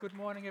Good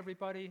morning,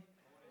 everybody.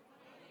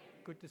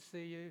 Good to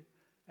see you,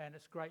 and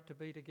it's great to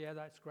be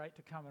together. It's great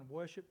to come and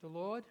worship the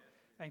Lord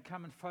and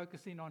come and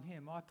focus in on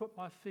Him. I put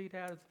my feet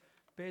out of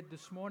bed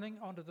this morning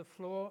onto the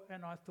floor,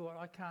 and I thought,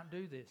 I can't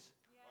do this.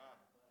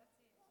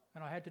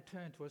 And I had to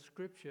turn to a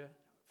scripture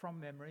from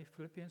memory,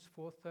 Philippians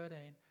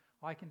 4:13.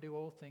 I can do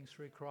all things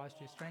through Christ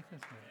who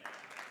strengthens me.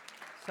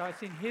 So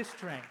it's in His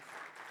strength.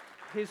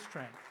 His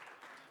strength.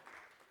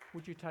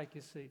 Would you take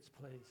your seats,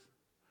 please?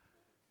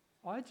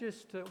 I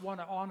just want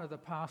to honour the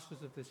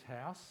pastors of this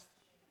house,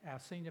 our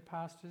senior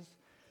pastors,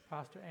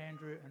 Pastor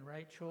Andrew and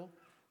Rachel.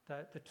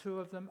 The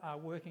two of them are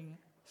working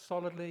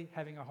solidly,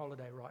 having a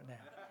holiday right now.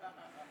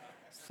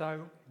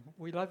 So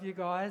we love you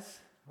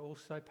guys.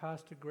 Also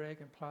Pastor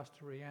Greg and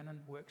Pastor Rhiannon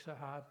work so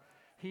hard.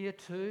 Here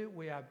too,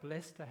 we are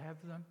blessed to have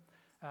them.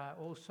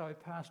 Also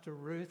Pastor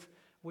Ruth,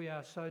 we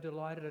are so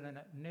delighted. And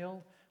at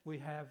Nil, we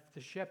have the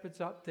shepherds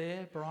up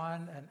there,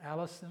 Brian and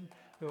Alison,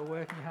 who are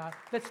working hard.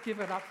 Let's give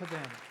it up for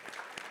them.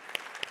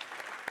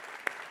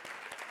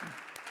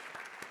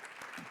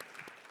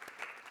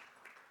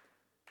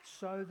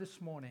 So this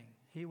morning,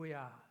 here we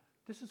are.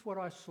 This is what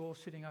I saw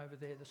sitting over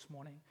there this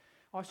morning.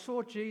 I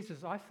saw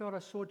Jesus. I felt I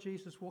saw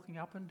Jesus walking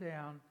up and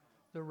down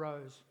the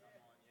rows.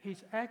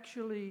 He's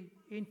actually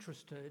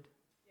interested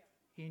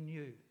in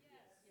you.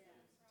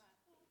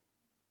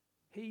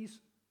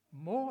 He's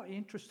more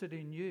interested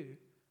in you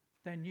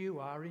than you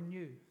are in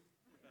you.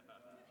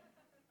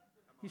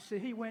 You see,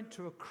 He went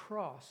to a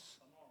cross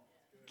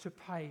to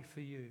pay for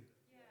you.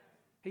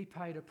 He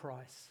paid a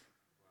price.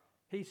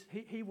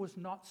 He was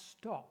not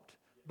stopped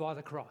by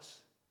the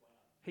cross.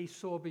 He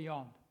saw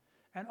beyond.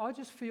 And I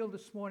just feel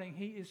this morning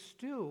He is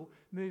still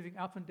moving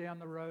up and down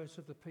the rows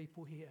of the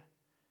people here.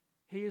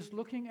 He is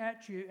looking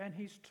at you and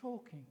He's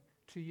talking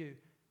to you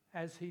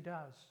as He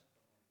does.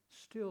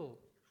 Still,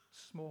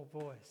 small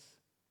voice.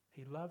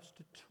 He loves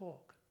to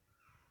talk,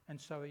 and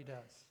so He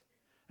does.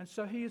 And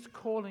so He is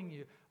calling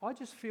you. I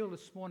just feel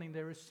this morning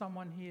there is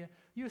someone here,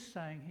 you're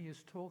saying, He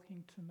is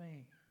talking to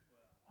me.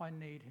 I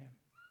need Him.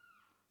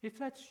 If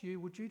that's you,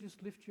 would you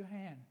just lift your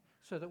hand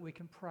so that we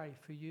can pray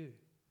for you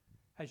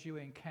as you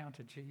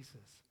encounter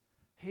Jesus?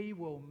 He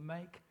will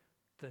make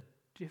the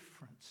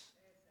difference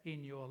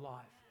in your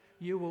life.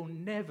 You will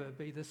never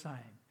be the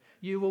same.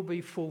 You will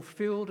be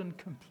fulfilled and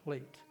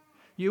complete.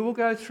 You will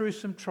go through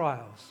some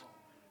trials.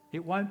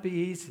 It won't be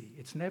easy.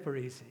 It's never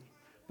easy.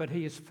 But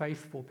He is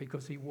faithful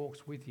because He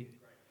walks with you.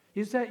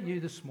 Is that you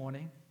this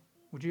morning?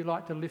 Would you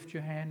like to lift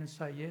your hand and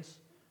say, yes,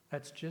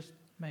 that's just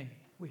me?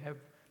 We have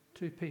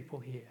two people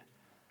here.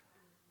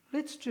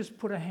 Let's just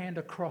put a hand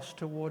across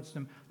towards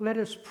them. Let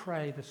us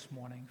pray this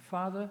morning.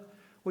 Father,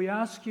 we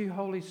ask you,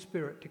 Holy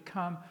Spirit, to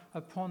come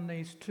upon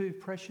these two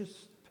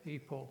precious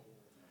people.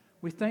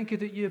 We thank you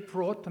that you've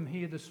brought them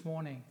here this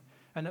morning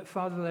and that,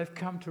 Father, they've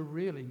come to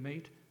really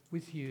meet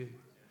with you.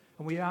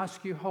 And we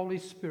ask you, Holy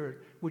Spirit,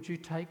 would you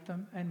take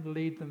them and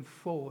lead them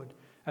forward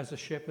as a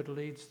shepherd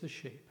leads the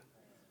sheep.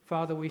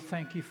 Father, we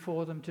thank you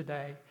for them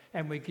today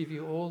and we give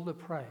you all the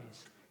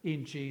praise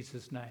in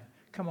Jesus' name.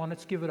 Come on,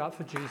 let's give it up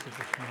for Jesus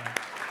this morning.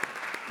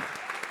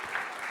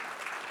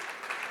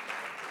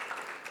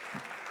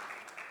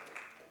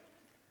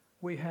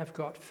 We have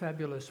got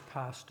fabulous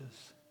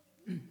pastors.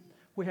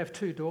 We have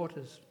two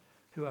daughters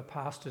who are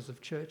pastors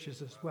of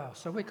churches as well,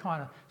 so we're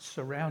kind of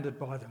surrounded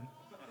by them.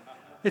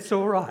 It's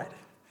all right.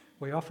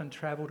 We often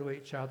travel to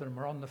each other and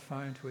we're on the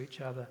phone to each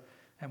other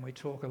and we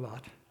talk a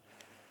lot.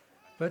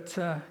 But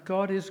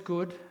God is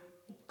good.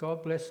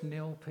 God bless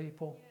Nil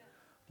people.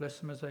 Bless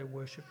them as they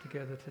worship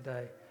together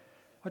today.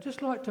 I'd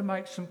just like to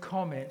make some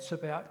comments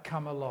about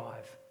Come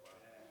Alive.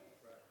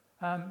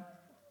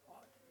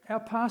 Our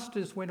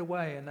pastors went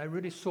away and they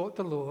really sought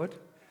the Lord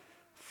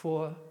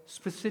for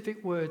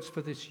specific words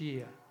for this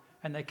year.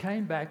 And they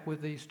came back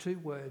with these two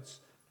words,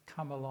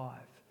 come alive.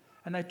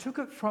 And they took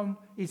it from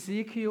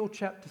Ezekiel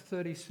chapter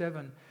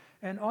 37.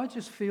 And I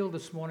just feel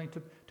this morning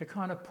to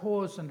kind of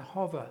pause and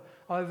hover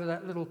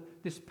over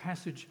this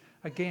passage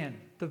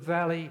again, the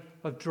valley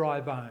of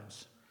dry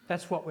bones.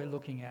 That's what we're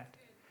looking at.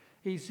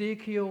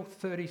 Ezekiel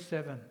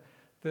 37,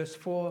 verse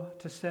 4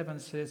 to 7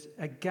 says,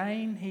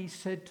 again he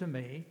said to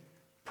me,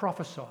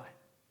 prophesy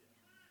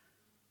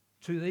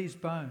to these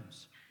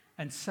bones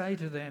and say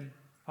to them,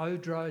 O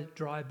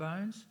dry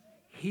bones,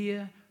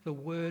 hear the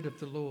word of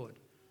the Lord.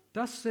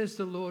 Thus says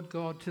the Lord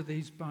God to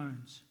these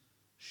bones,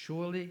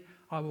 surely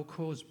I will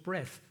cause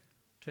breath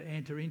to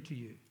enter into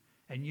you,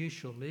 and you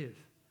shall live.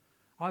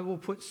 I will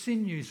put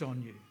sinews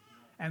on you,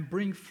 and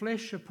bring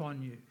flesh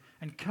upon you,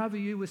 and cover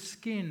you with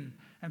skin,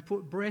 and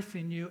put breath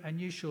in you, and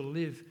you shall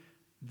live.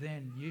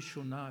 Then you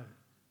shall know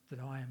that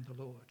I am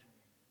the Lord.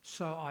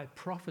 So I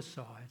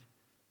prophesied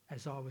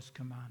as I was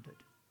commanded.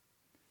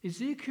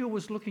 Ezekiel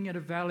was looking at a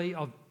valley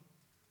of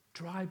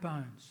dry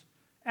bones,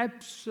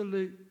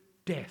 absolute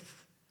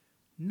death,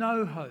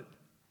 no hope,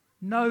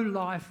 no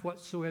life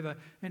whatsoever.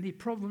 And he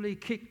probably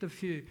kicked a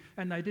few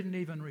and they didn't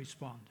even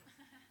respond.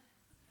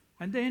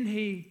 And then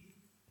he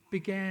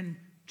began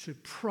to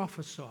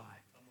prophesy,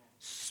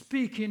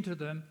 speak into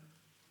them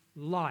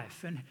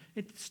life. And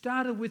it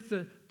started with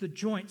the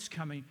joints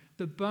coming,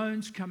 the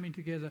bones coming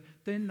together,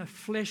 then the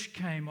flesh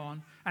came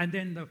on, and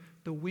then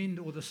the wind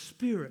or the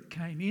Spirit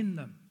came in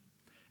them.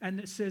 And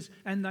it says,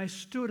 and they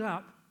stood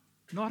up,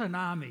 not an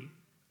army,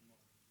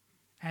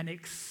 an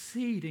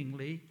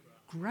exceedingly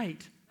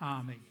great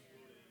army.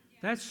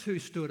 That's who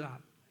stood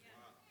up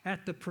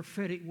at the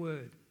prophetic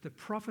word. The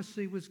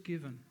prophecy was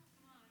given.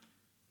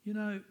 You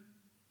know,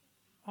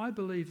 I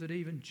believe that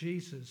even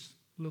Jesus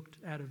looked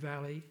at a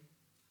valley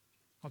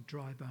of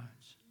dry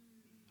bones.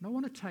 And I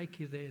want to take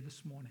you there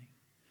this morning.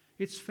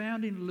 It's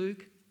found in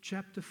Luke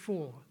chapter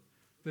 4,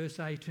 verse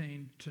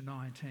 18 to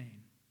 19.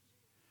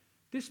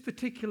 This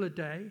particular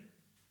day,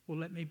 well,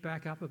 let me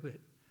back up a bit.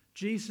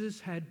 Jesus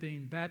had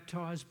been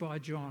baptized by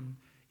John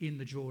in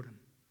the Jordan.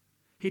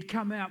 He'd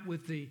come out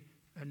with the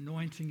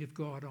anointing of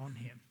God on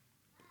him.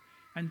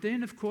 And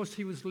then, of course,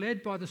 he was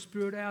led by the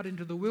Spirit out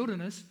into the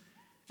wilderness,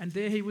 and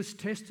there he was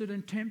tested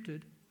and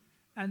tempted.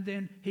 And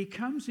then he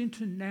comes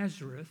into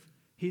Nazareth,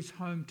 his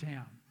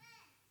hometown,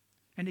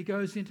 and he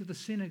goes into the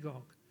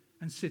synagogue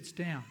and sits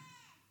down.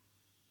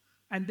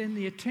 And then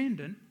the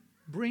attendant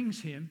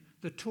brings him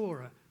the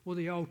Torah, or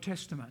the Old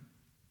Testament,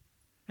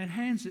 and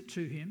hands it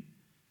to him,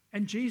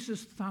 and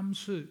Jesus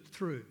thumbs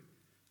through,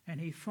 and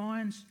he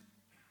finds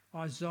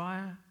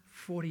Isaiah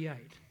 48.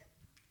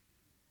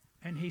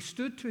 And he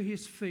stood to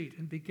his feet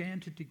and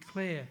began to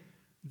declare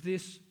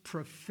this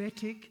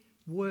prophetic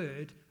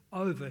word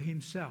over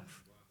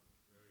himself.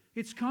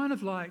 It's kind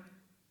of like,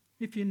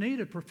 if you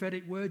need a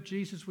prophetic word,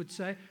 Jesus would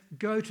say,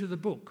 go to the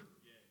book.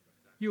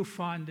 You'll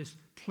find there's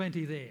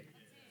plenty there.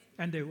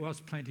 And there was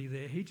plenty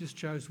there. He just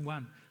chose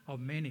one of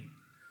many.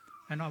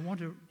 And I want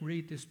to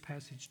read this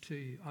passage to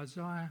you,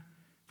 Isaiah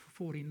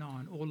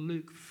 49 or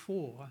Luke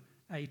 4,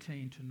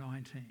 18 to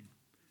 19.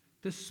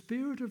 The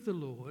Spirit of the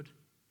Lord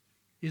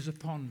is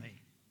upon me,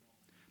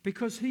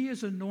 because he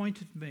has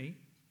anointed me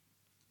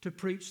to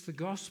preach the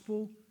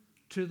gospel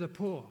to the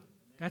poor.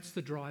 That's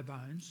the dry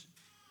bones.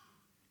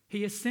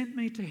 He has sent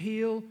me to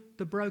heal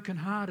the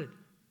brokenhearted.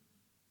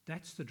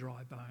 That's the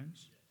dry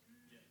bones.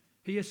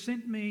 He has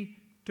sent me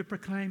to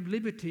proclaim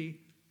liberty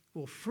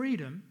or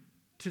freedom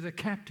to the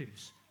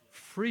captives,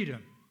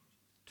 freedom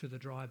to the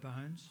dry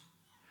bones,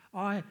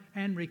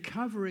 and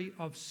recovery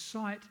of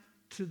sight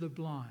to the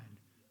blind.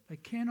 They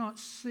cannot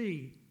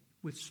see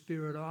with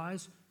spirit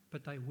eyes,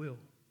 but they will.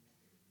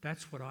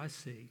 That's what I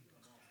see.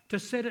 To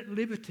set at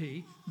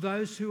liberty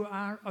those who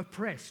are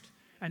oppressed.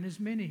 And there's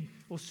many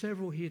or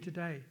several here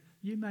today.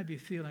 You may be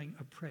feeling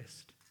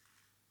oppressed.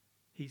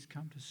 He's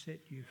come to set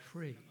you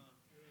free.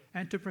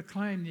 And to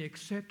proclaim the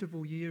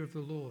acceptable year of the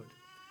Lord.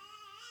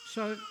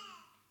 So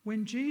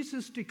when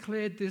Jesus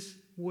declared this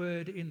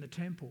word in the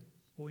temple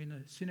or in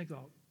the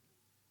synagogue,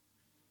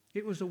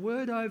 it was a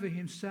word over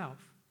himself,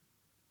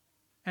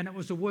 and it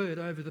was a word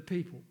over the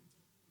people,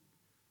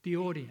 the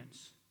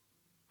audience,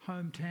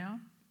 hometown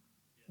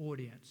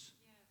audience.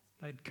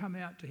 They'd come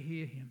out to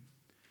hear him.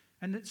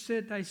 And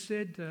they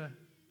said,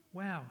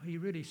 wow, he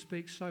really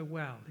speaks so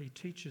well. He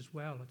teaches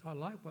well. I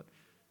like what...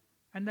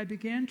 And they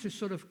began to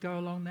sort of go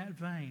along that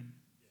vein.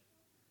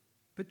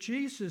 But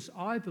Jesus,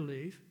 I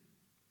believe,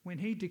 when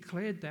he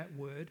declared that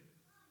word,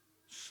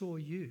 saw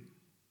you.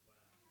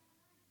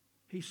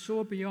 He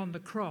saw beyond the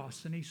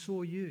cross, and he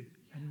saw you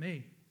and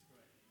me.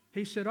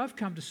 He said, I've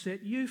come to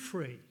set you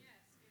free.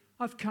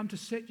 I've come to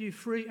set you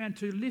free and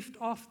to lift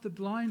off the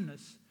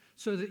blindness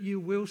so that you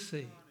will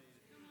see.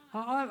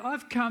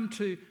 I've come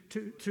to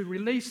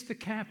release the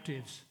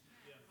captives.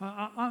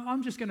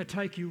 I'm just going to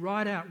take you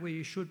right out where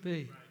you should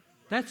be.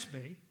 That's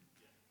me.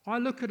 I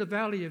look at a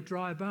valley of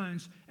dry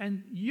bones,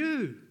 and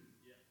you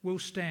will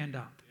stand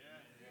up.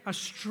 A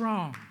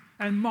strong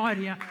and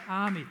mighty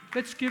army.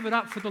 Let's give it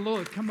up for the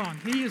Lord. Come on,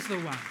 he is the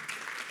one.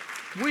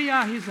 We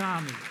are his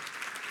army.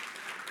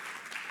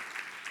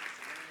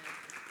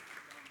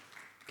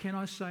 Can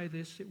I say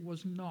this? It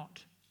was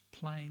not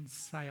plain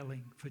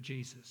sailing for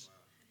Jesus.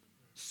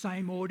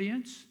 Same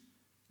audience.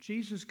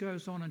 Jesus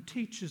goes on and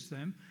teaches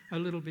them a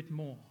little bit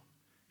more.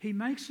 He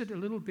makes it a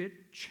little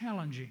bit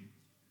challenging.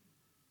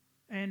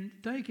 And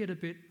they get a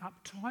bit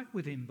uptight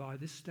with him by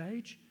this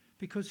stage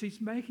because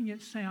he's making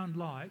it sound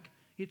like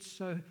it's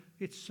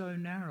so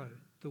narrow,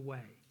 the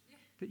way,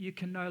 that you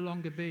can no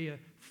longer be a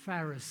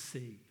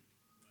Pharisee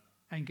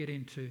and get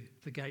into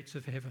the gates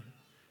of heaven.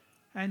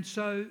 And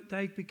so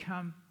they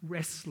become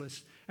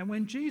restless. And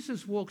when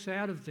Jesus walks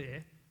out of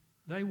there,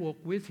 they walk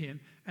with him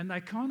and they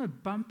kind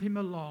of bump him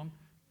along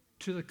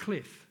to the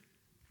cliff.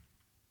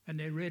 And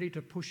they're ready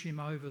to push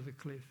him over the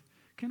cliff.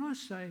 Can I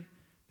say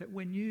that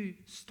when you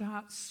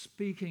start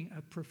speaking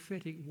a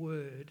prophetic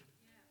word,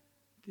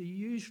 there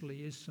usually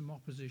is some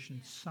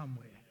opposition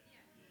somewhere.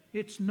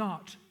 It's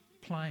not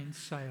plain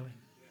sailing.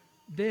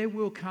 There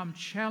will come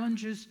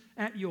challenges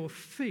at your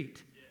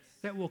feet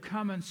that will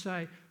come and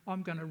say,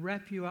 I'm going to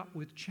wrap you up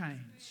with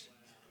chains.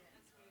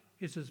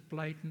 It's as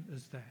blatant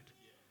as that.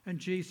 And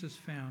Jesus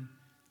found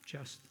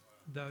just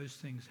those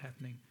things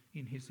happening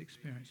in his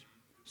experience.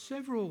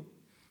 Several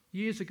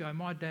years ago,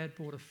 my dad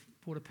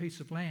bought a piece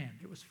of land.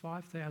 It was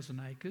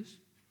 5,000 acres.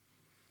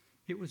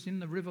 It was in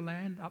the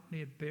Riverland up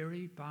near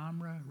Berry,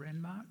 Barmera,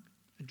 Renmark.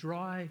 A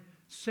dry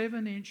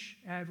 7-inch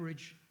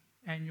average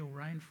annual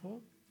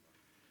rainfall.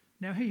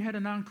 Now, he had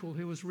an uncle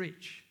who was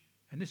rich,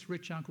 and this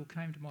rich uncle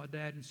came to my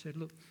dad and said,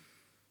 look,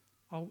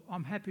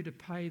 I'm happy to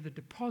pay the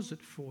deposit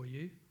for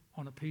you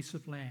on a piece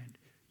of land.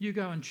 You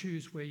go and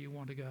choose where you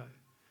want to go.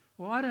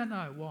 Well, I don't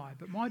know why,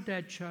 but my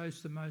dad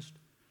chose the most,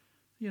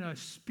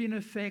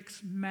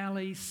 spinifex,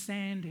 mallee,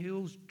 sand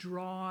hills,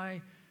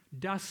 dry,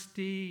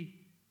 dusty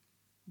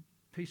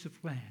piece of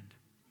land.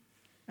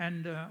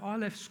 And I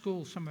left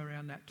school somewhere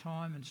around that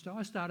time, and so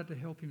I started to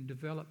help him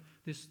develop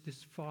this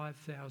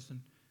 5,000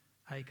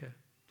 acre.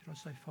 Did I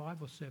say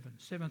 5 or 7?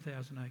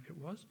 7,000 acre it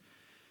was.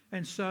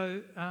 And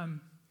so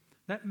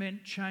that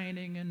meant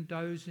chaining and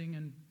dozing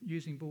and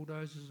using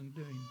bulldozers and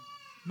doing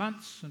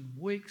months and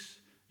weeks,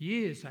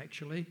 years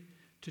actually,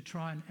 to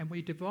try and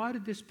we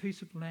divided this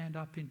piece of land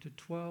up into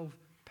 12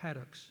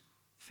 paddocks,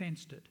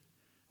 fenced it.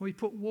 We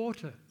put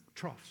water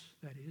troughs,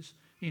 that is,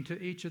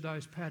 into each of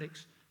those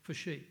paddocks for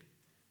sheep.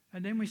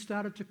 And then we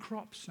started to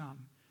crop some.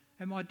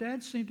 And my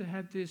dad seemed to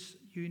have this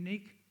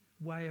unique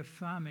way of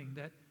farming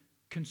that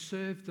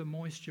conserved the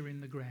moisture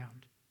in the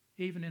ground,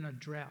 even in a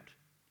drought.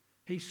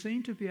 He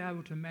seemed to be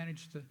able to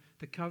manage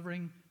the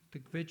covering,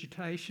 the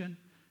vegetation,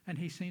 and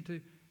he seemed to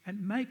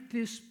make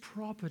this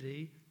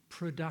property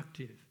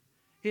productive.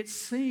 It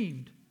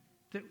seemed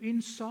that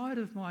inside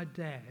of my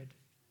dad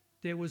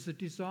there was a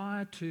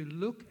desire to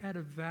look at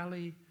a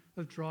valley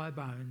of dry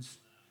bones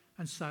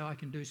and say, I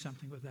can do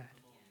something with that.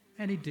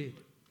 And he did.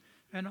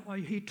 And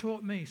he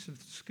taught me some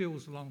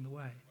skills along the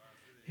way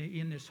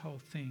in this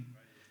whole thing.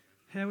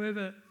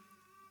 However,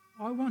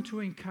 I want to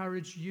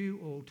encourage you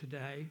all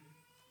today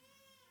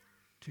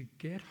to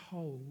get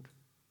hold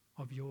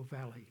of your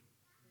valley.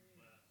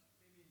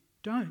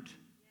 Don't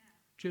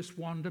just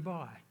wander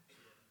by,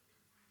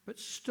 but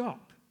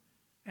stop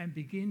and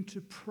begin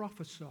to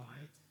prophesy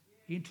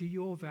into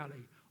your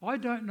valley. I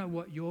don't know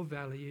what your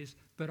valley is,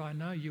 but I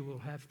know you will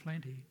have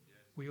plenty.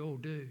 We all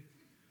do.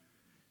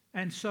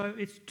 And so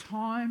it's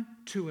time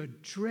to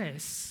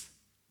address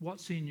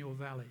what's in your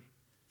valley.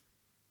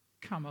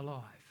 Come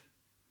alive.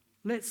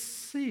 Let's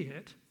see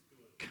it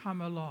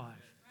come alive.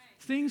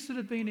 Things that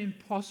have been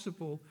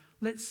impossible,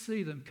 let's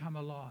see them come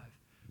alive.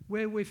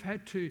 Where we've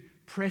had to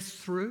press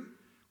through,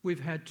 we've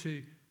had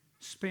to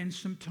spend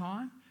some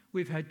time,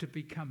 we've had to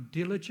become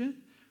diligent,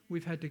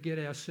 we've had to get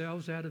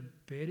ourselves out of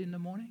bed in the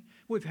morning,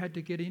 we've had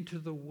to get into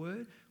the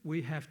Word,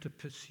 we have to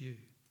pursue.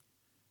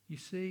 You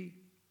see,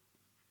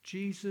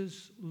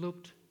 Jesus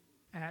looked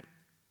at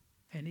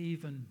an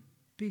even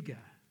bigger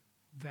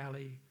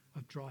valley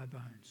of dry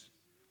bones.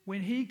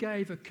 When he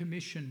gave a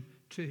commission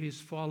to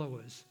his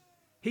followers,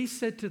 he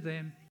said to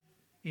them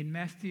in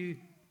Matthew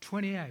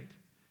 28,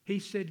 he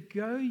said,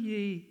 go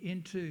ye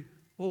into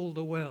all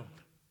the world.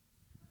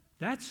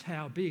 That's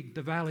how big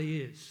the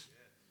valley is.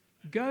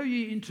 Go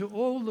ye into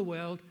all the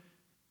world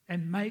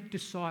and make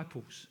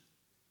disciples.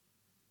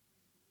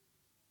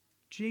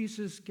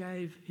 Jesus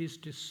gave his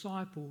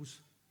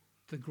disciples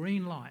the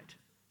green light,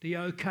 the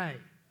okay,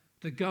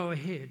 the go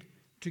ahead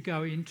to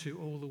go into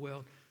all the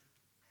world,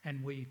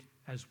 and we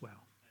as well.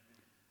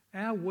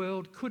 Our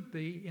world could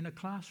be in a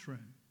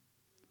classroom.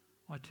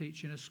 I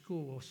teach in a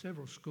school or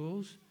several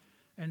schools,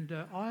 and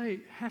I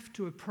have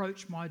to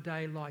approach my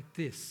day like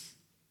this.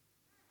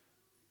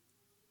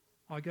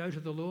 I go to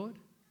the Lord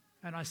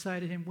and I say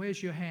to him,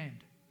 where's your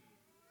hand?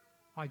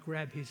 I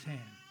grab his hand.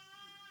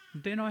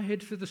 And then I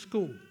head for the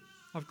school.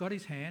 I've got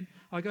his hand.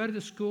 I go to the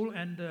school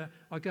and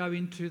I go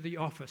into the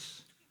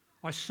office.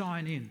 I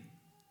sign in.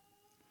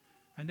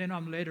 And then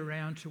I'm led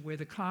around to where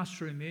the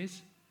classroom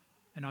is,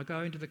 and I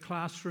go into the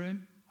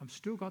classroom. I've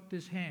still got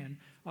this hand.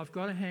 I've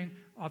got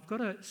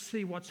to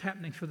see what's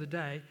happening for the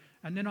day,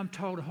 and then I'm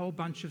told a whole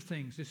bunch of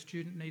things. This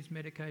student needs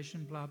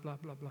medication, blah, blah,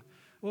 blah, blah.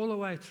 All the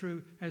way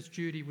through, as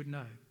Judy would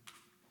know.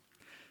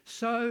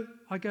 So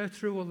I go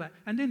through all that,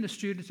 and then the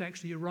students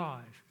actually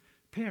arrive.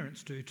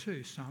 Parents do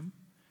too, some,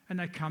 and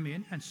they come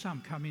in, and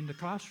some come in the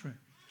classroom.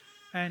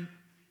 And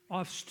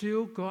I've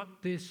still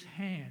got this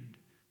hand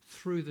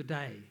through the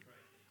day.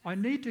 I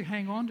need to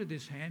hang on to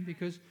this hand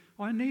because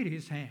I need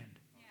his hand.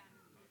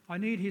 I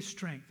need his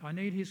strength. I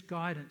need his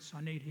guidance.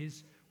 I need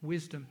his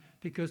wisdom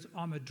because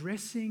I'm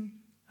addressing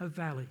a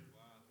valley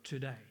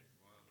today.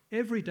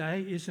 Every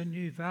day is a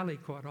new valley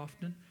quite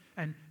often,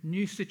 and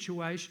new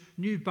situation,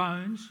 new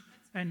bones,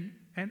 and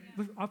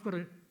I've got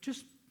to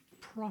just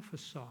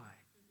prophesy.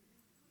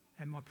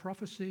 And my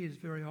prophecy is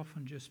very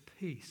often just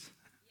peace.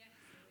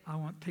 I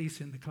want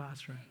peace in the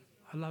classroom.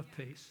 I love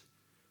peace.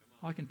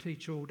 I can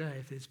teach all day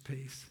if there's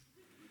peace,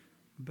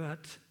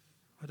 but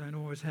I don't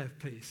always have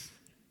peace.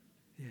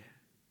 Yeah.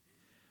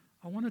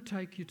 I want to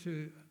take you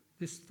to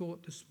this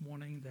thought this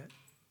morning that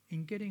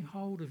in getting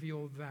hold of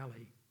your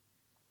valley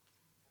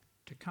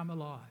to come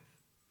alive,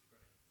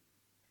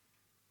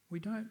 we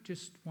don't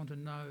just want to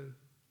know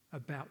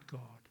about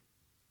God.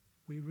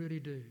 We really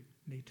do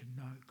need to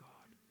know God.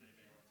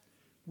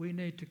 We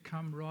need to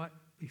come right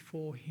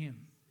before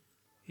him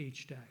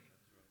each day.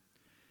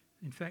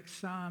 In fact,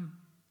 Psalm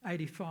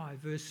 85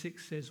 verse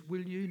 6 says,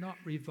 "Will you not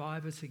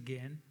revive us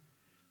again,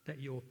 that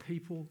your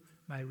people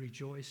may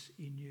rejoice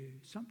in you?"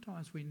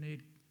 Sometimes we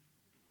need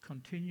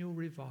continual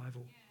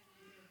revival.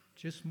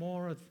 Just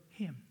more of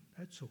him,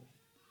 that's all.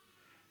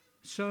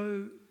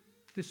 So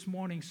this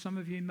morning, some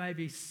of you may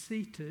be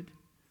seated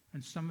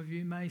and some of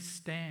you may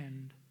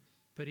stand,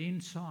 but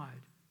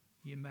inside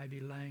you may be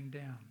laying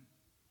down.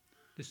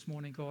 This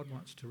morning, God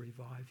wants to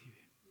revive you.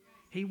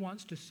 He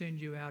wants to send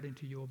you out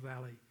into your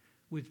valley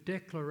with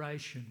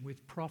declaration,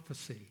 with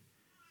prophecy.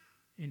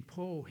 In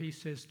Paul, he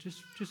says,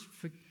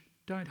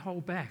 don't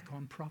hold back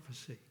on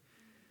prophecy.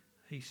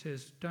 He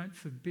says, don't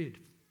forbid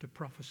to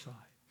prophesy.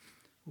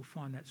 We'll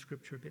find that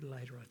scripture a bit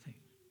later, I think.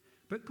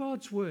 But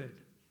God's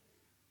word,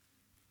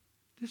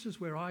 this is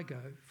where I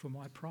go for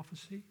my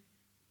prophecy.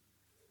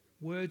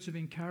 Words of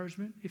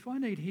encouragement. If I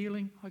need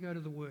healing, I go to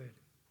the word.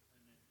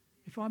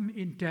 If I'm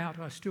in doubt,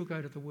 I still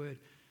go to the word.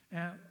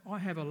 I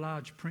have a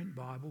large print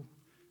Bible,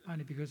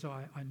 only because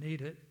I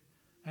need it.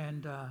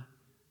 And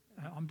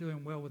I'm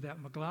doing well without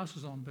my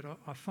glasses on, but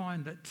I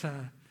find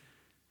that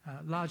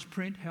large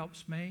print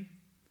helps me,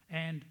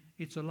 and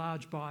it's a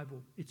large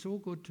Bible. It's all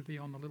good to be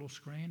on the little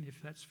screen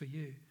if that's for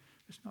you.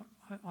 It's not.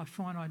 I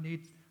find I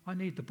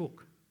need the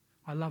book.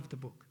 I love the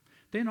book.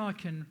 Then I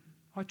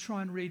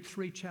try and read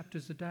 3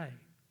 chapters a day,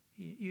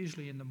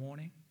 usually in the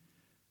morning.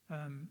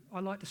 I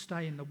like to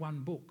stay in the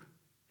one book.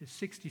 There's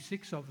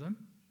 66 of them,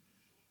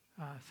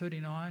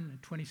 39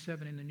 and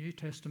 27 in the New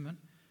Testament.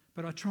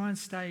 But I try and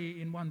stay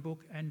in one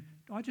book, and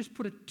I just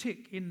put a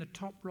tick in the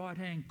top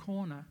right-hand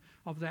corner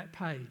of that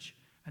page,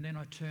 and then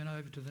I turn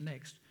over to the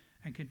next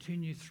and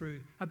continue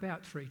through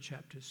about 3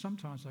 chapters.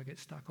 Sometimes I get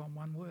stuck on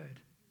one word,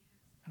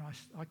 and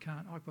I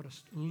can't. I've got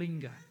to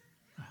linger.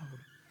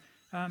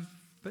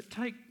 But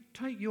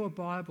take your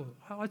Bible.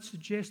 I'd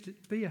suggest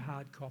it be a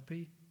hard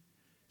copy,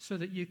 so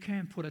that you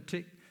can put a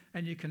tick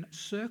and you can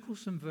circle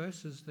some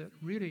verses that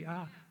really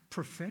are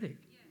prophetic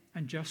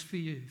and just for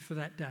you for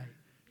that day.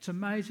 It's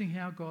amazing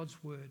how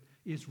God's word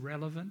is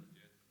relevant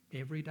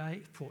every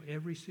day for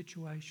every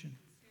situation.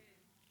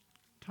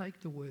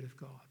 Take the word of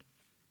God.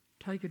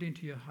 Take it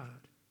into your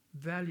heart.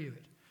 Value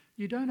it.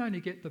 You don't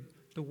only get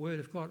the word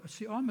of God.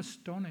 See, I'm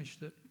astonished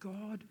that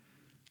God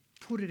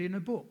put it in a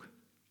book.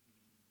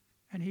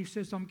 And he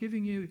says, I'm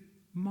giving you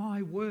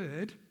my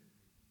word.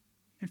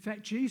 In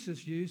fact,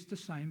 Jesus used the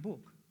same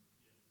book.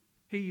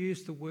 He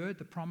used the word,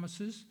 the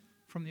promises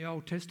from the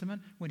Old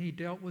Testament when he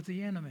dealt with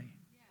the enemy.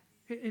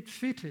 It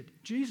fitted.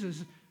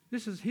 Jesus,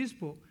 this is his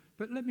book.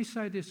 But let me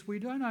say this, we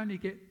don't only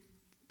get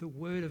the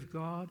word of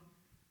God,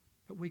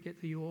 but we get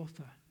the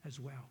author as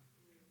well.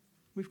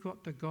 We've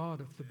got the God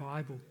of the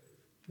Bible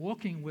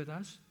walking with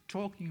us,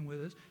 talking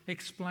with us,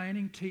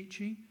 explaining,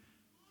 teaching.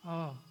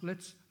 Oh,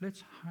 let's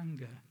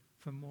hunger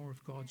for more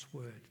of God's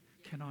word.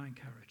 Can I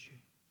encourage you?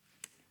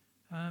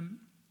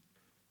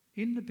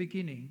 In the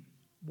beginning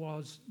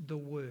was the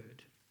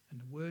Word,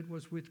 and the Word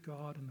was with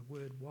God, and the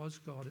Word was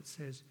God, it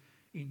says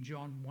in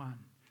John 1.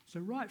 So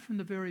right from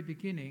the very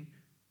beginning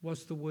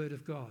was the Word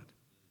of God.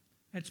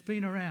 It's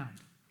been around.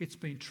 It's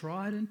been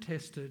tried and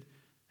tested,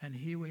 and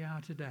here we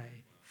are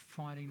today,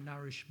 finding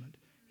nourishment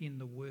in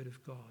the Word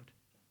of God.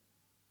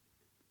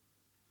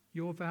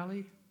 Your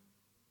valley,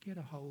 get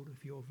a hold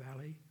of your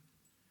valley.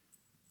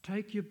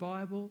 Take your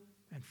Bible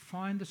and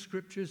find the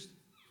scriptures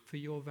for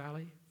your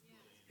valley.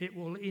 It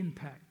will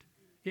impact.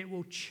 It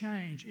will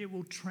change. It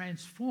will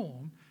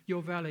transform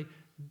your valley.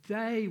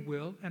 They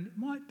will, and it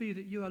might be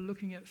that you are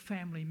looking at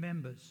family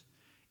members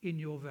in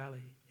your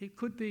valley. It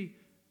could be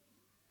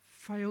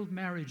failed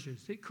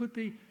marriages. It could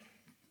be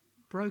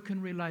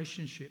broken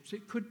relationships.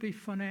 It could be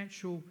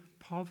financial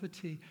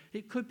poverty.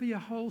 It could be a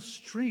whole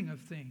string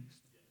of things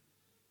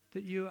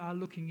that you are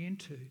looking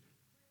into.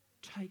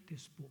 Take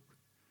this book.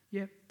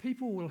 Yeah,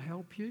 people will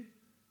help you,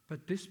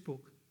 but this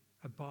book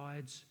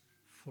abides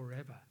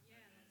forever.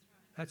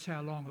 That's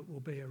how long it will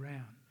be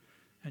around.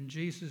 And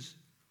Jesus,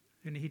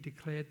 and he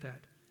declared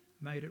that,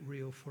 made it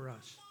real for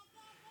us.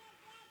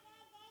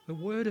 The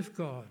Word of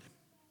God,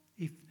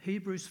 if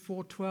Hebrews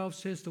 4:12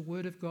 says the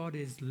Word of God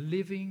is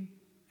living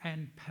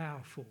and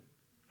powerful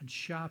and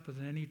sharper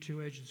than any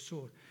two-edged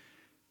sword.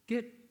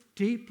 Get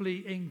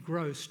deeply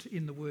engrossed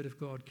in the Word of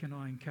God. Can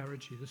I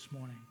encourage you this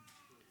morning?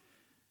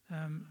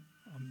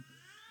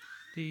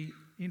 The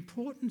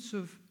importance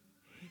of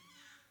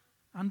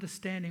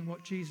understanding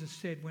what Jesus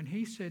said when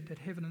he said that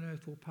heaven and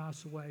earth will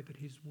pass away, but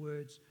his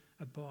words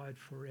abide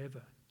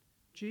forever.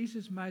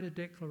 Jesus made a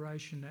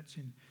declaration that's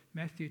in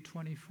Matthew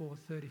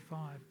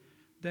 24:35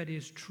 that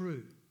is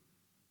true.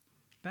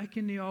 Back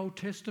in the Old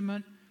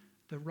Testament,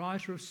 the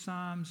writer of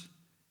Psalms,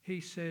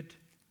 he said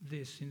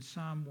this in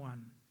Psalm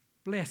 1,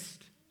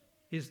 "Blessed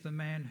is the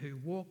man who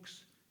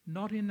walks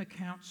not in the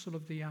counsel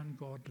of the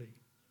ungodly,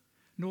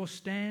 nor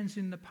stands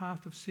in the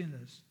path of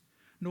sinners,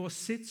 nor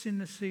sits in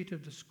the seat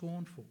of the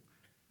scornful."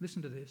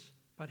 Listen to this.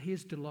 "But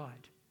his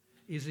delight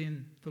is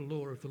in the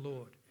law of the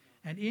Lord.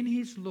 And in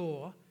his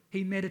law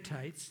he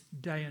meditates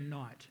day and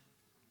night.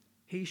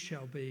 He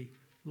shall be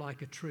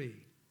like a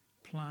tree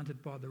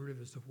planted by the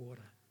rivers of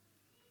water."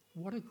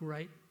 What a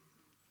great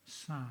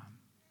psalm.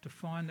 to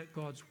find that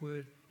God's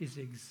word is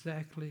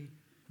exactly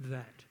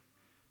that.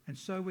 And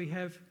so we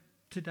have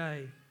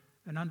today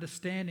an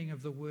understanding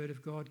of the word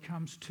of God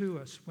comes to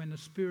us when the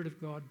Spirit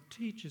of God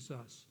teaches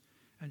us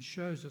and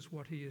shows us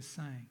what he is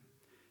saying.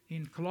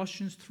 In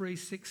Colossians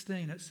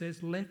 3:16 it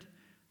says, let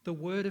the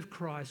word of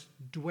Christ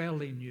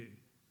dwell in you.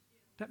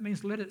 That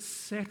means let it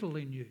settle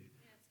in you.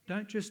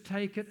 Don't just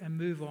take it and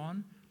move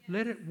on.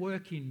 Let it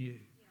work in you.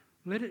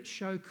 Let it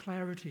show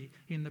clarity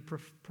in the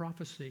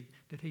prophecy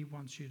that he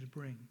wants you to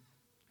bring.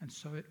 And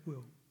so it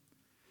will.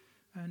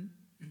 And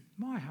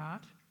my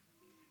heart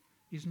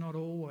is not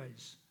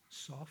always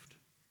soft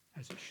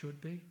as it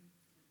should be.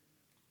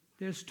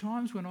 There's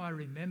times when I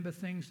remember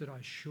things that I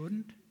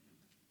shouldn't,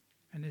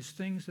 and there's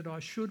things that I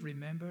should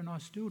remember and I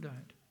still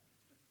don't.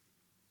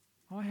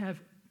 I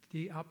have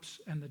the ups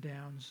and the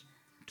downs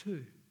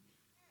too.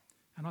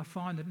 And I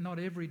find that not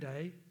every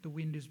day the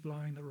wind is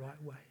blowing the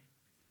right way,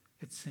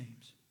 it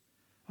seems.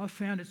 I've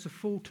found it's a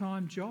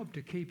full-time job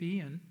to keep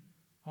Ian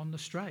on the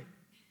straight.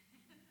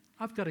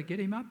 I've got to get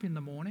him up in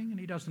the morning and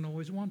he doesn't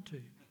always want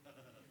to.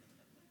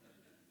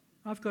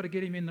 I've got to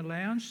get him in the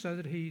lounge so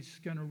that he's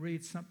going to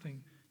read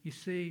something. You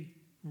see,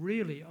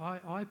 really,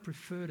 I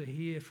prefer to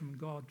hear from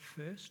God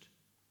first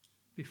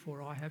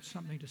before I have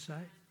something to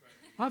say.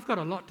 I've got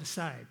a lot to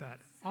say, but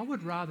I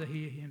would rather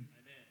hear him.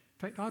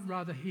 In fact, I'd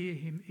rather hear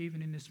him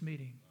even in this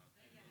meeting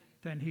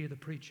than hear the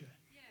preacher.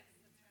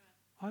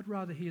 I'd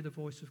rather hear the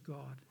voice of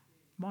God.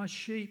 My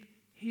sheep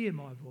hear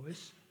my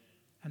voice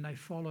and they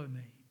follow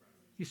me.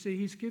 You see,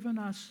 he's given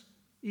us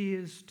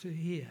ears to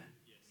hear.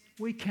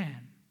 We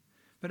can.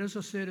 But as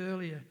I said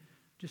earlier,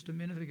 just a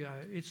minute ago,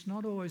 it's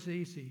not always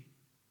easy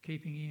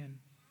keeping Ian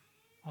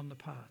on the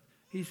path.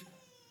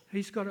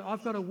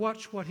 I've got to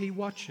watch what he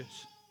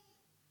watches.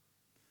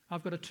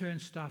 I've got to turn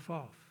stuff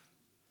off.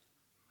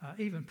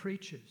 Even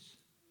preachers.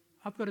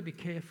 I've got to be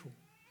careful.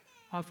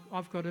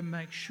 I've got to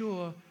make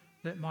sure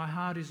that my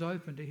heart is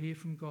open to hear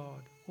from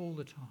God all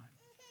the time.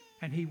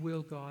 And he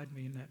will guide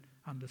me in that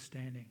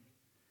understanding.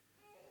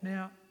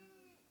 Now,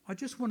 I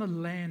just want to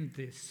land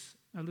this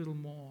a little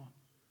more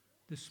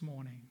this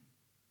morning.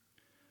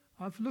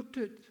 I've looked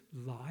at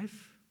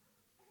life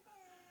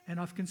and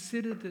I've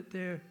considered that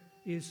there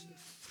is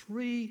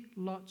 3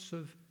 lots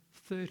of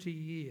 30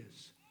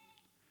 years.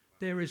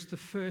 There is the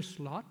first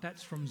lot,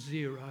 that's from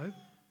 0,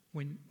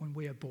 when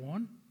we are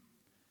born,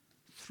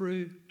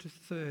 through to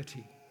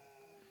 30.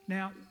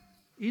 Now,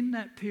 in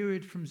that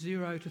period from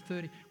 0 to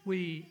 30,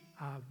 we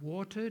are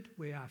watered,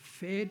 we are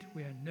fed,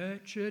 we are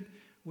nurtured,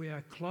 we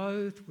are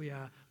clothed, we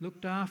are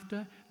looked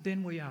after,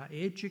 then we are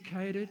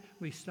educated.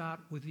 We start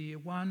with year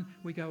 1,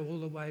 we go all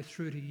the way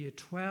through to year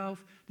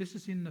 12. This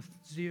is in the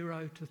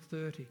 0 to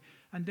 30.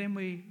 And then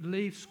we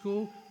leave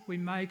school, we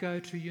may go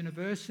to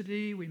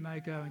university, we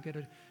may go and get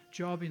a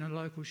job in a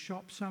local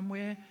shop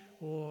somewhere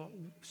or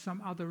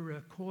some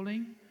other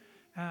calling.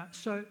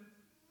 So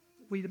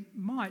we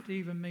might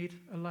even meet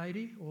a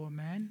lady or a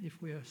man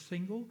if we are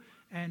single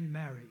and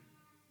marry.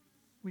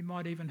 We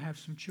might even have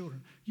some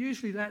children.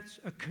 Usually that's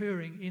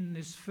occurring in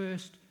this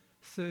first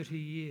 30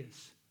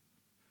 years.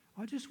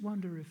 I just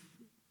wonder if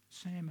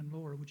Sam and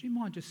Laura, would you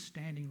mind just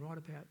standing right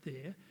about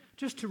there,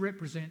 just to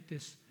represent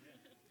this?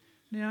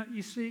 Now,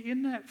 you see,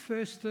 in that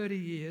first 30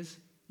 years,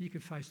 you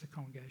can face the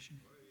congregation.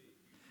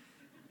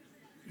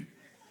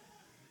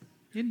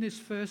 In this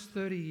first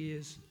 30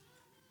 years,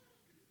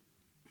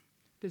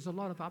 there's a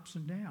lot of ups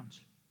and downs.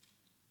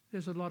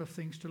 There's a lot of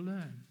things to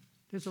learn.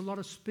 There's a lot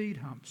of speed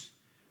humps.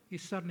 You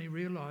suddenly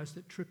realise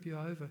that trip you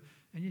over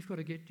and you've got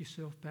to get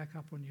yourself back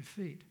up on your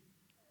feet.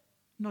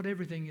 Not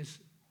everything is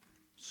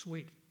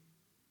sweet.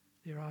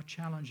 There are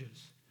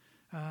challenges.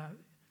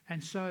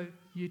 And so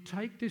you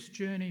take this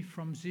journey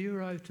from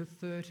 0 to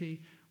 30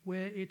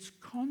 where it's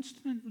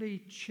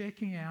constantly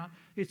checking out.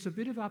 It's a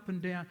bit of up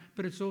and down,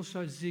 but it's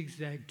also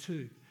zigzag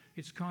too.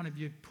 It's kind of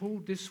you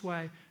pulled this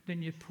way,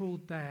 then you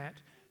pulled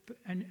that.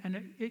 And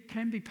it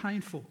can be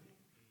painful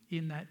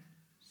in that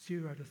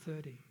 0 to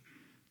 30.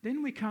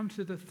 Then we come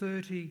to the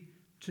 30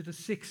 to the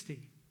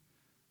 60.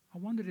 I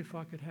wondered if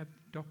I could have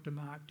Dr.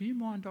 Mark. Do you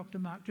mind, Dr.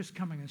 Mark, just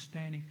coming and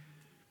standing?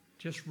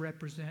 Just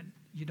represent.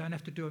 You don't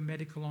have to do a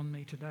medical on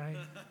me today.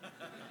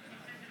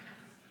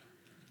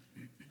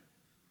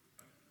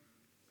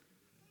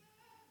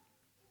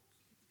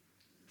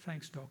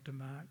 Thanks, Dr.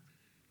 Mark.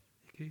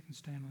 You can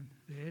stand on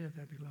there,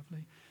 that'd be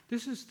lovely.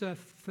 This is the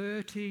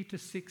 30 to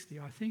 60.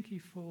 I think he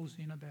falls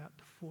in about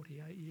the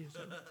 48 years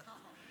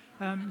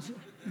old.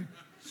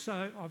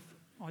 So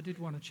I did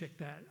want to check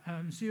that.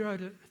 0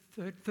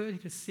 to 30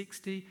 to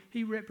 60,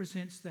 he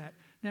represents that.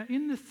 Now,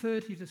 in the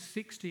 30 to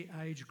 60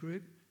 age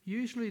group,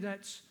 usually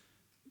that's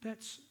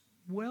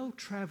well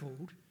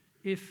travelled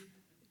if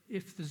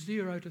the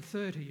 0 to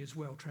 30 is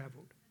well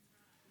travelled.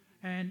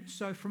 And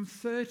so from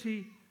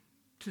 30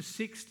 to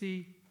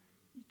 60,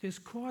 there's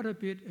quite a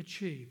bit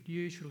achieved,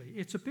 usually.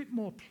 It's a bit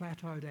more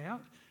plateaued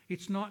out.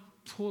 It's not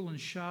pull and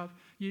shove.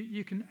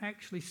 You can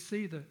actually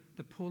see the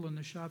pull and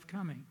the shove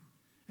coming,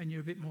 and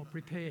you're a bit more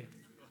prepared,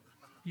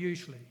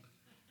 usually.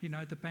 You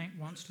know, the bank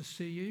wants to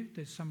see you.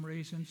 There's some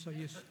reason, so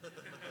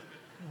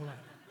all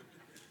that.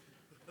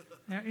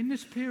 Now, in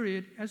this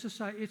period, as I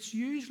say, it's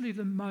usually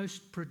the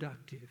most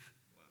productive.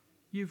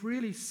 You've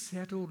really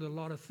settled a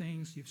lot of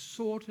things, you've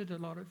sorted a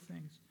lot of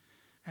things,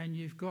 and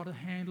you've got a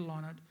handle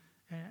on it,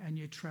 and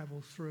you travel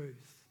through.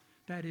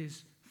 That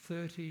is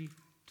 30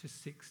 to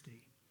 60.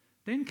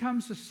 Then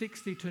comes the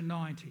 60 to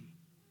 90.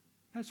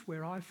 That's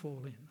where I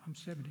fall in. I'm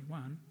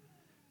 71.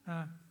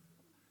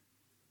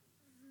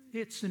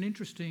 It's an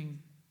interesting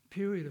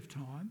period of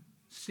time,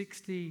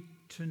 60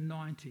 to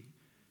 90.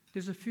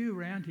 There's a few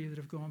around here that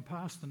have gone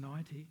past the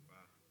 90. Wow.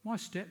 My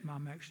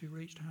stepmum actually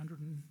reached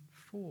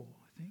 104,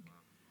 I think.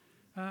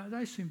 Wow.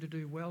 They seem to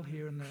do well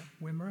here in the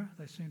Wimmera.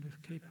 They seem to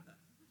keep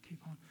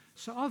on.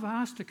 So I've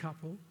asked a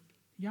couple,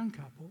 young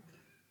couple,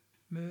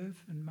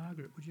 Merv and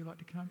Margaret, would you like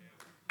to come?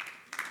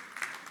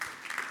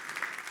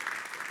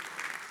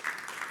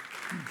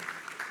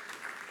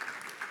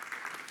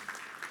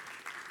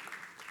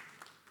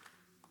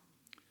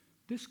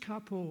 This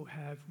couple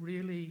have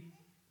really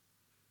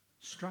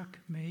struck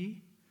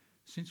me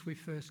since we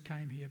first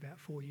came here about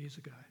 4 years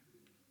ago.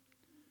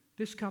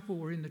 This couple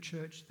were in the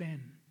church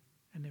then,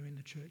 and they're in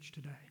the church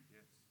today.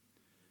 Yes.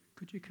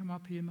 Could you come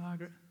up here,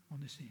 Margaret, on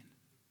this end?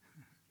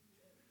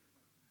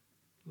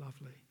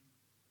 Lovely.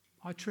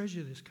 I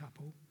treasure this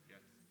couple. Yes.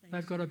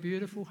 They've got a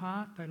beautiful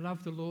heart. They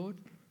love the Lord,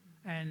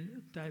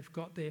 and they've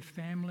got their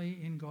family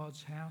in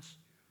God's house.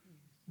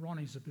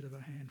 Ronnie's a bit of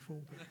a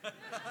handful, but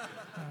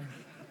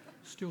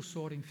still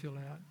sorting Phil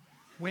out.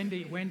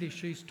 Wendy,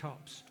 she's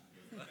tops.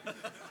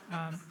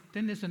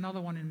 Then there's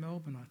another one in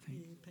Melbourne, I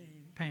think. Yeah,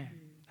 Pam.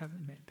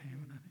 Haven't met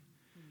Pam, I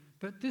think.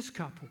 But this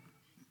couple,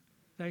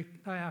 they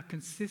are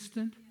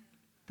consistent.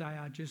 They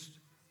are just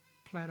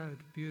plateaued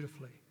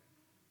beautifully.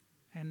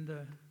 And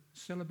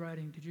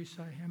celebrating, did you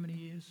say how many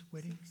years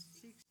wedding?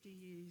 60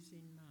 years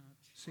in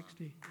March.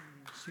 60?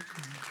 Yeah.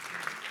 60 years.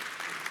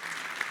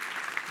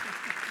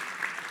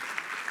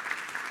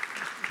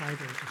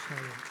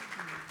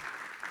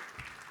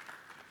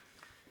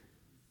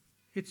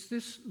 It's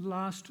this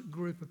last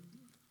group of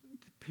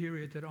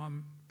period that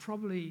I'm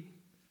probably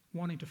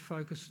wanting to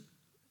focus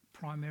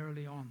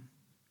primarily on,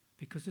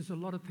 because there's a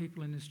lot of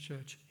people in this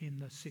church in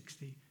the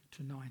 60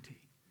 to 90.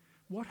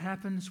 What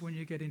happens when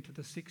you get into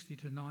the 60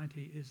 to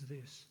 90 is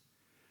this.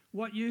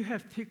 What you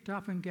have picked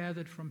up and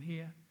gathered from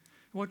here,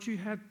 what you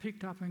have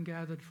picked up and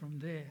gathered from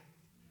there,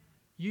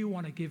 you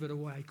want to give it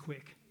away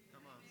quick.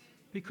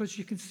 Because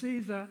you can see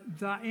the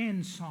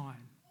end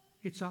sign.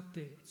 It's up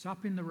there. It's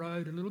up in the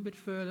road a little bit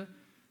further,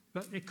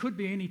 but it could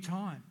be any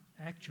time,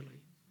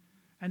 actually.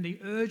 And the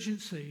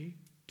urgency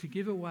to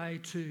give away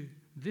to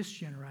this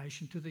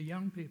generation, to the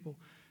young people,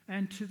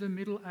 and to the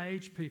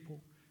middle-aged people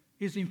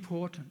is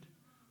important,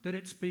 that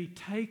it's be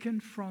taken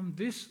from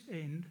this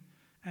end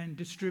and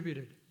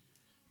distributed.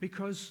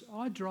 Because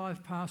I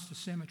drive past the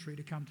cemetery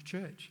to come to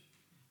church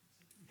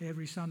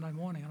every Sunday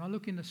morning, and I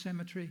look in the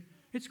cemetery,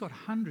 it's got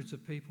hundreds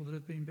of people that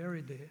have been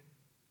buried there,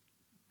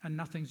 and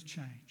nothing's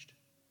changed.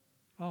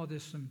 Oh,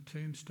 there's some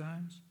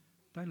tombstones.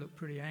 They look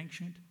pretty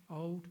ancient,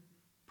 old,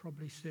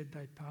 probably said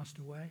they'd passed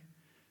away.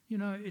 You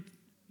know,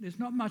 there's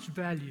not much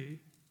value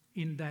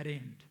in that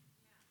end.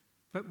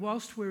 But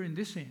whilst we're in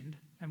this end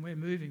and we're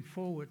moving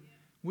forward,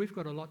 we've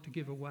got a lot to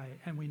give away,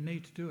 and we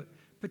need to do it,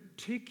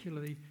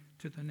 particularly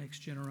to the next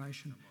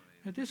generation.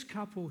 Now, this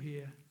couple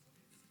here,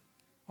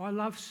 I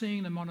love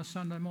seeing them on a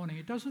Sunday morning.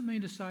 It doesn't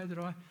mean to say that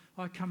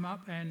I come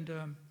up and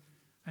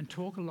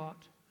talk a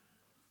lot.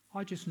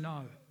 I just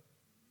know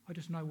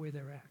where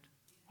they're at.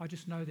 I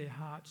just know their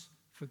hearts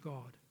for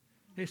God,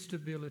 their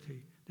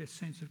stability, their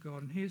sense of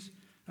God. And here's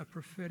a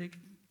prophetic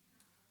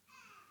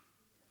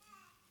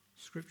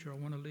scripture I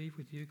want to leave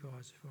with you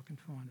guys, if I can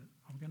find it.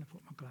 I'm going to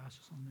put my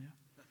glasses on there.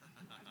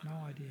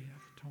 No idea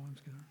how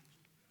time's going.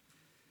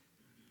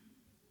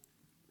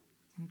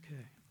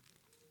 Okay.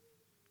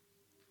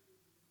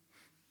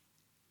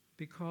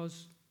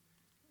 Because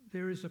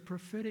there is a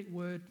prophetic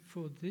word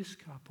for this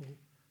couple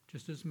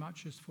just as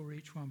much as for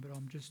each one, but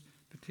I'm just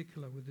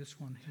particular with this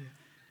one here.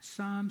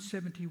 Psalm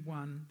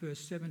 71, verse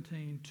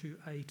 17 to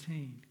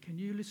 18. Can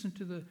you listen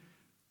to the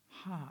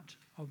heart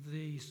of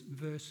these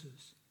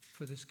verses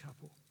for this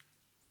couple?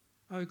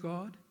 O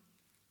God,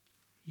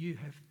 you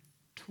have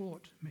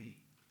taught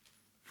me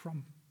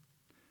from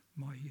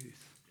my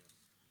youth,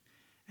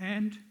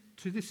 and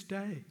to this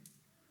day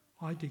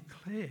I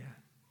declare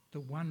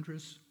the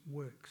wondrous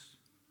works.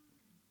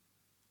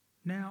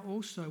 Now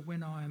also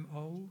when I am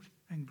old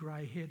and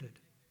grey-headed,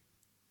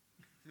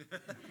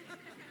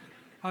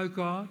 O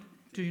God,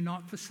 do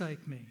not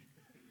forsake me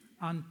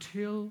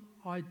until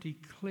I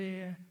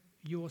declare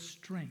your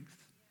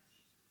strength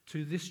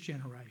to this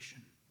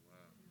generation,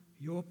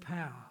 your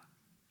power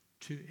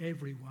to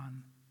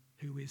everyone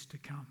who is to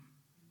come.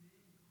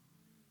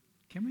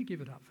 Can we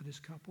give it up for this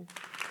couple?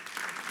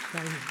 Stay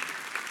here.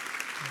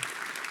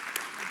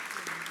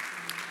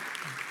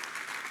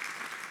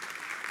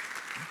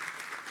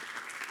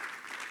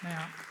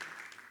 Now,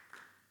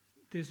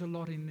 there's a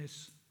lot in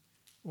this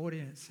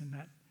audience in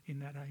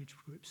that age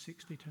group,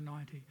 60 to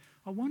 90.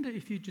 I wonder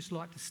if you'd just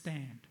like to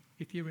stand,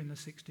 if you're in the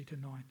 60 to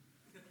 90.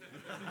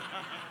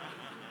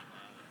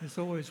 There's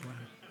always one.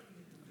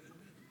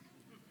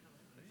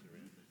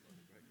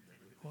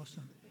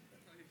 Awesome.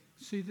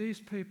 See, these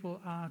people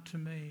are, to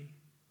me,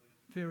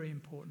 very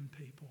important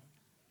people.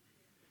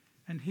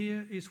 And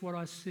here is what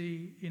I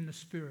see in the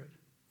Spirit.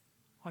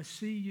 I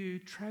see you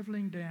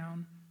travelling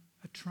down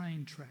a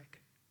train track.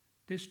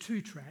 There's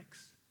 2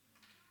 tracks,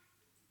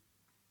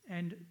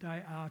 and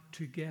they are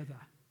together,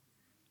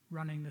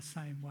 running the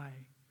same way.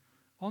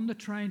 On the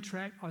train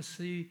track, I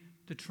see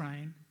the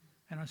train,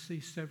 and I see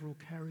several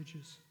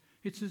carriages.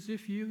 It's as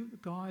if you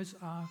guys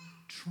are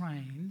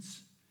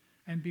trains,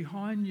 and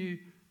behind you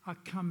are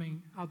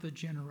coming other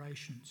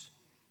generations.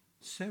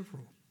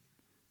 Several.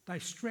 They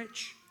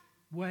stretch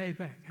way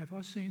back. Have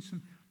I seen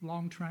some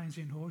long trains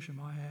in Horsham?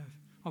 I have.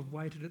 I've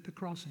waited at the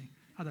crossing.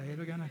 Are they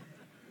ever going to?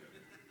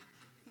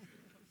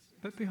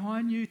 But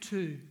behind you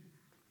too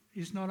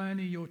is not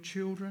only your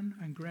children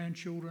and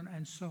grandchildren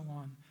and so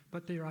on,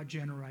 but there are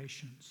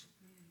generations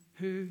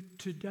who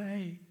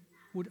today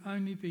would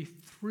only be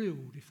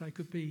thrilled if they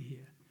could be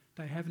here.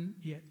 They haven't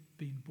yet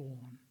been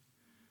born.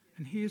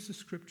 And here's the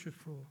scripture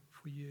for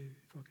you,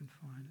 if I can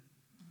find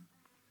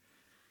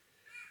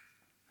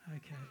it.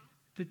 Okay.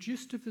 The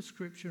gist of the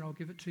scripture, I'll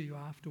give it to you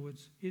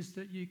afterwards, is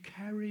that you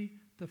carry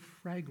the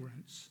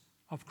fragrance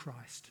of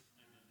Christ.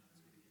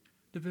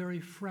 The very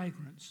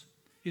fragrance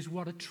is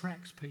what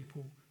attracts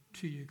people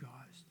to you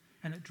guys,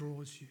 and it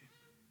draws you,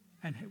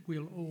 and it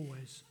will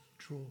always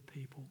draw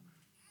people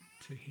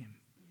to him.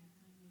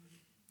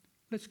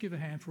 Let's give a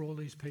hand for all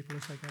these people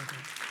as they go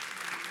back.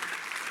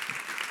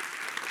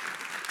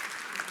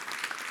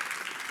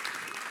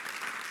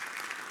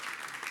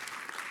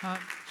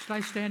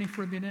 Stay standing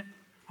for a minute.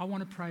 I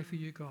want to pray for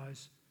you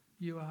guys.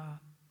 You are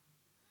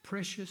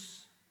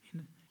precious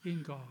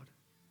in God.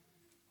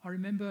 I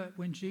remember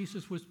when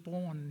Jesus was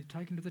born and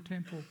taken to the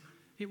temple,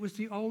 it was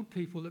the old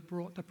people that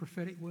brought the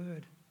prophetic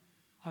word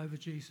over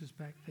Jesus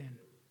back then.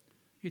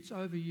 It's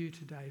over you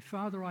today.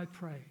 Father, I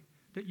pray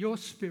that your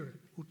Spirit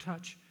will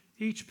touch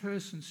each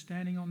person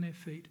standing on their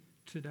feet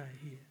today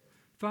here.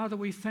 Father,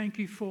 we thank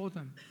you for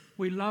them.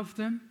 We love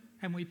them,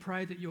 and we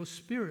pray that your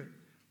Spirit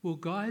will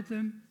guide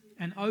them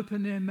and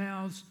open their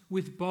mouths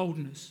with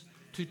boldness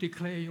to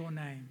declare your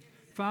name.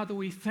 Father,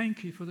 we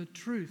thank you for the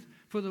truth,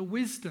 for the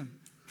wisdom,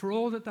 for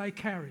all that they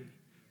carry,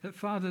 that,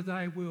 Father,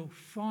 they will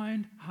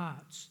find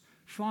hearts,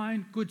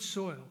 find good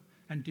soil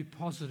and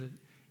deposit it.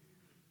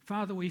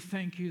 Father, we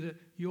thank you that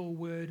your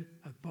word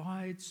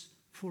abides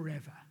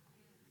forever,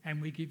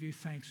 and we give you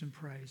thanks and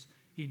praise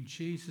in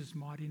Jesus'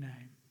 mighty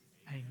name.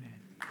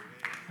 Amen.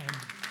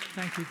 Amen.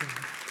 Thank you, God.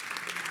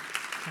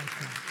 Thank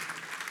you.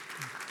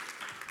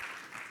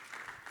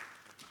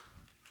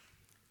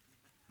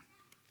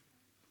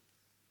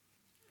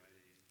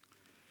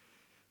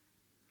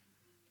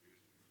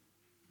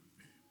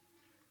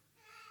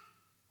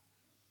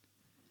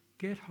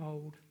 Get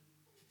hold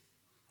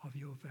of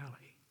your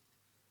valley.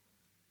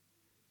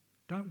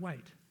 Don't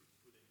wait.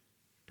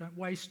 Don't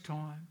waste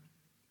time.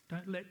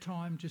 Don't let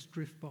time just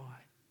drift by.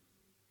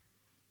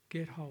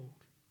 Get hold.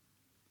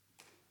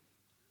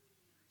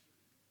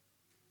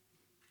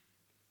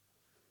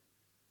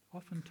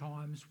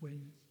 Oftentimes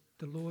when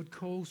the Lord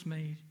calls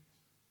me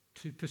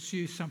to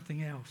pursue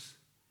something else,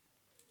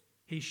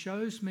 he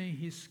shows me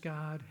his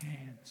scarred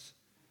hands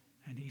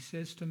and he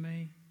says to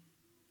me,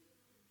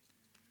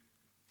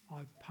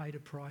 I've paid a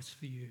price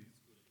for you.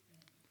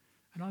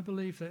 And I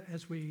believe that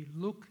as we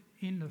look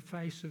in the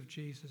face of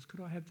Jesus, could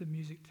I have the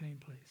music team,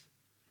 please?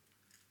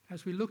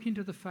 As we look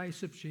into the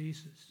face of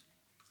Jesus,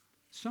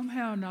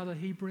 somehow or another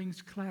he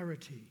brings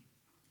clarity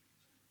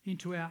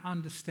into our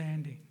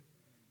understanding.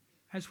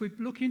 As we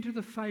look into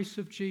the face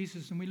of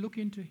Jesus and we look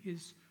into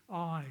his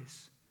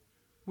eyes,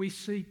 we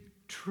see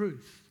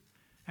truth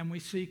and we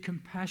see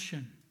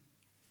compassion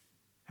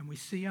and we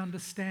see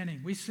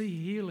understanding, we see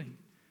healing,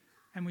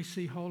 and we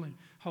see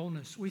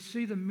wholeness. We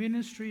see the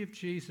ministry of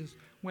Jesus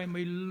when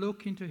we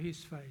look into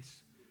his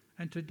face.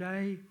 And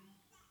today,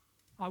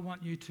 I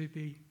want you to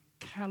be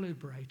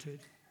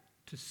calibrated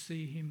to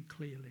see him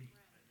clearly.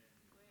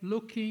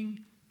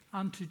 Looking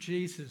unto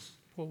Jesus,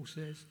 Paul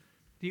says,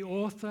 the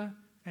author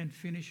and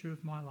finisher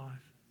of my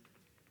life.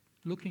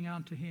 Looking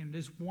unto him.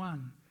 There's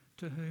one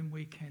to whom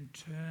we can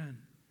turn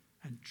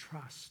and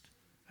trust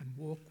and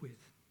walk with.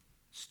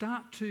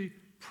 Start to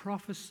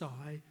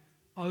prophesy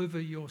over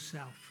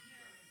yourself.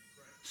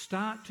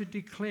 Start to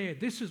declare,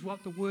 this is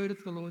what the word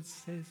of the Lord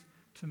says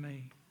to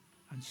me,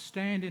 and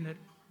stand in it,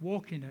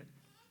 walk in it,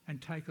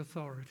 and take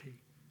authority.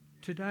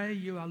 Today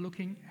you are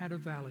looking at a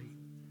valley,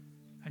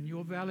 and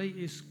your valley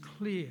is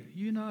clear.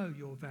 You know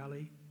your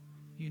valley.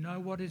 You know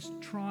what is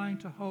trying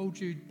to hold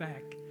you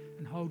back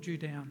and hold you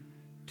down.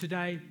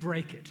 Today,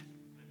 break it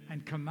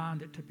and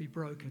command it to be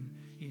broken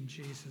in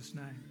Jesus'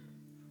 name.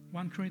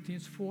 1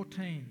 Corinthians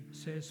 14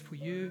 says, for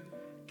you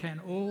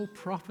can all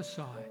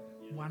prophesy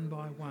one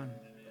by one,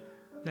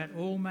 that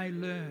all may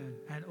learn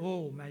and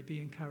all may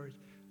be encouraged.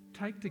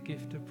 Take the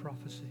gift of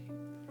prophecy.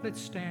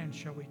 Let's stand,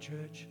 shall we,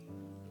 church?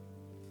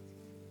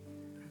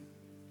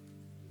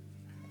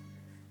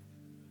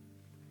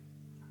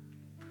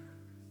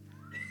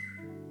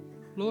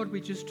 Lord,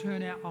 we just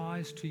turn our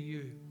eyes to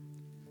you.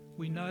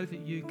 We know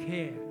that you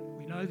care.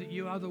 We know that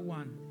you are the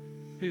one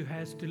who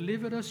has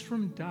delivered us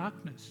from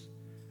darkness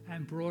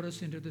and brought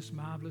us into this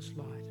marvellous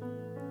light.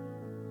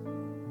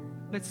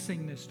 Let's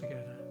sing this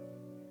together.